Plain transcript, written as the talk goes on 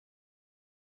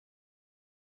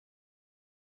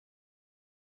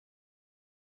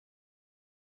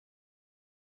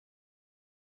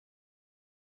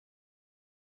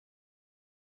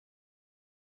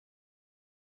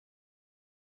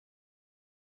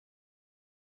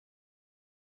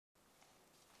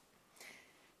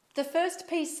The first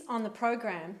piece on the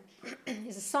program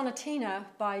is a sonatina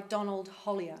by Donald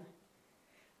Hollier.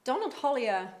 Donald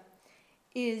Hollier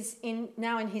is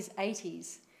now in his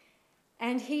 80s,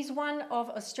 and he's one of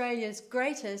Australia's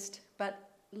greatest but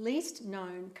least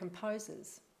known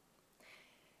composers.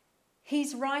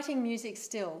 He's writing music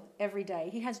still every day.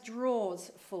 He has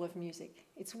drawers full of music.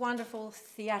 It's wonderful,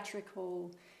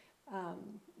 theatrical,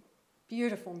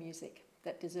 beautiful music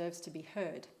that deserves to be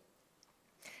heard.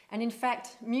 And in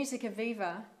fact, Musica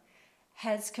Viva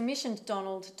has commissioned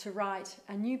Donald to write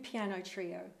a new piano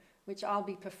trio, which I'll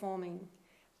be performing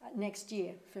next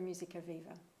year for Musica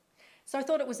Viva. So I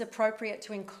thought it was appropriate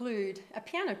to include a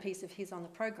piano piece of his on the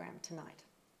program tonight.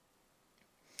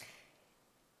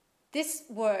 This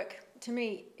work, to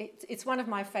me, it's one of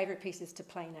my favourite pieces to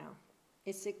play now.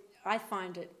 I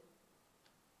find it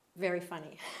very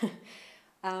funny.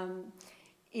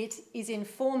 It is in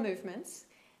 4 movements,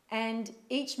 and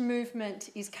each movement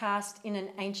is cast in an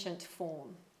ancient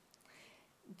form.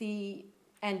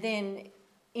 And then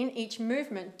in each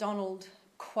movement, Donald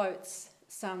quotes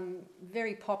some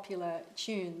very popular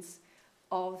tunes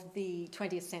of the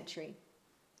 20th century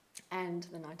and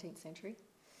the 19th century.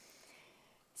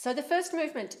 So the first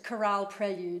movement, Chorale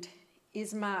Prelude,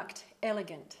 is marked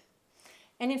elegant.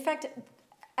 And in fact,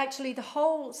 actually the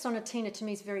whole sonatina to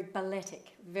me is very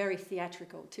balletic, very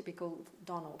theatrical, typical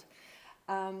Donald.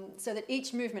 So that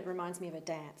each movement reminds me of a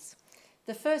dance.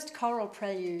 The first choral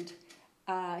prelude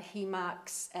he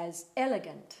marks as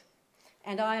elegant,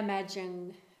 and I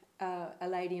imagine a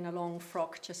lady in a long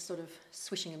frock just sort of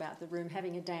swishing about the room,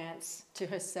 having a dance to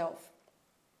herself.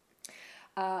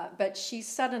 But she's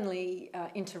suddenly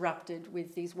interrupted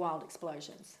with these wild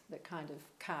explosions that kind of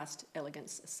cast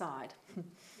elegance aside.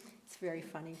 It's very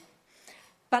funny,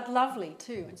 but lovely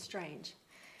too, and strange.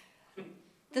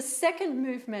 The second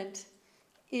movement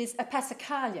is a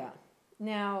passacaglia.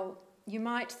 Now, you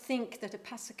might think that a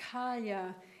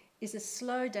passacaglia is a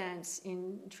slow dance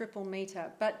in triple meter,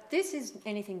 but this is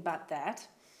anything but that.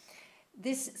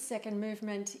 This second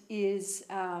movement is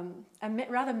a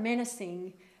rather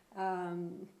menacing,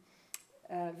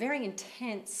 very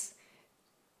intense,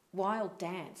 wild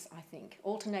dance, I think,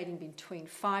 alternating between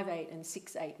 5/8 and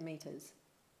 6/8 meters.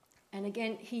 And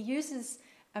again, he uses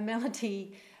a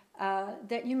melody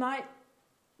that you might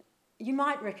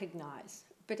recognise,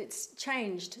 but it's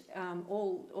changed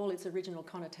all its original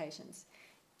connotations.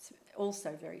 It's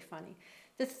also very funny.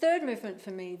 The third movement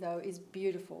for me, though, is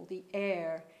beautiful. The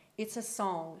air, it's a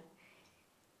song.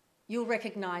 You'll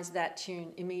recognise that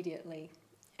tune immediately.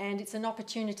 And it's an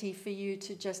opportunity for you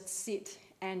to just sit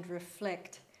and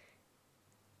reflect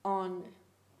on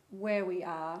where we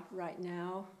are right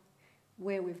now,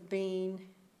 where we've been,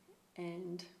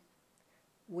 and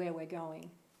where we're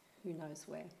going. Who knows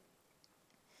where.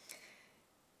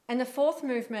 And the fourth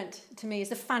movement, to me, is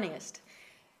the funniest.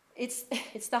 It's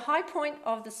the high point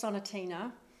of the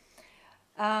sonatina.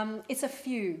 It's a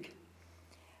fugue.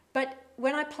 But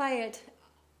when I play it,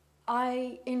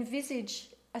 I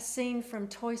envisage a scene from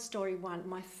Toy Story 1,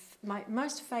 my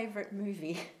most favourite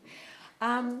movie.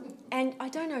 And I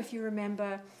don't know if you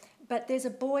remember, but there's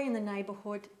a boy in the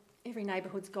neighbourhood. Every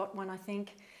neighbourhood's got one, I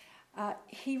think.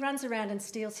 He runs around and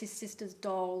steals his sister's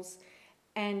dolls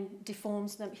and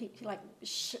deforms them. He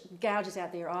gouges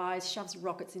out their eyes, shoves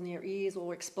rockets in their ears,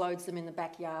 or explodes them in the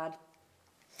backyard.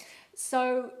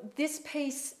 So this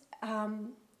piece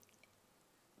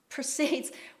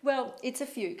proceeds, well, it's a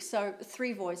fugue, so a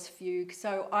 3-voice fugue.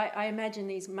 So I imagine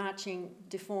these marching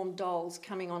deformed dolls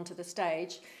coming onto the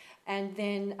stage and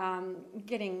then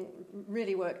getting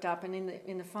really worked up, and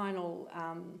in the final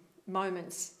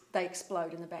moments they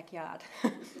explode in the backyard.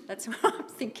 That's what I'm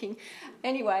thinking.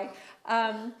 Anyway,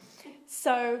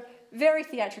 so very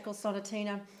theatrical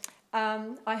sonatina.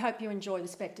 I hope you enjoy the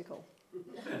spectacle.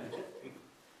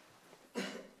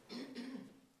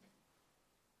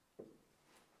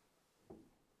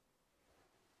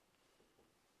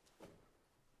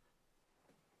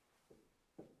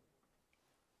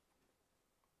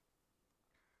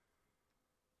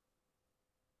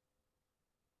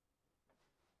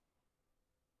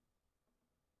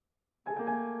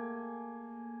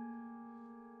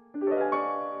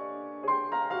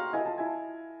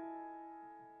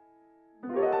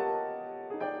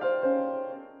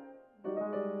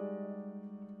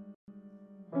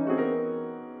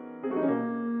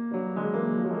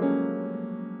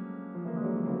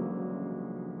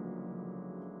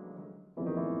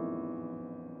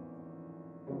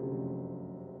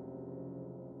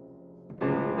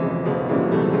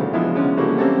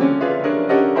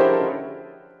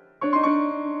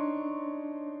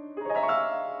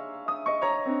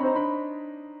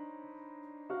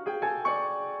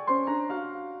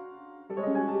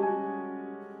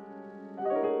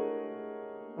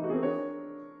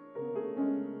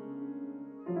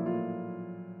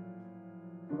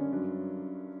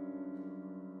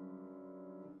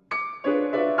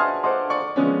 you.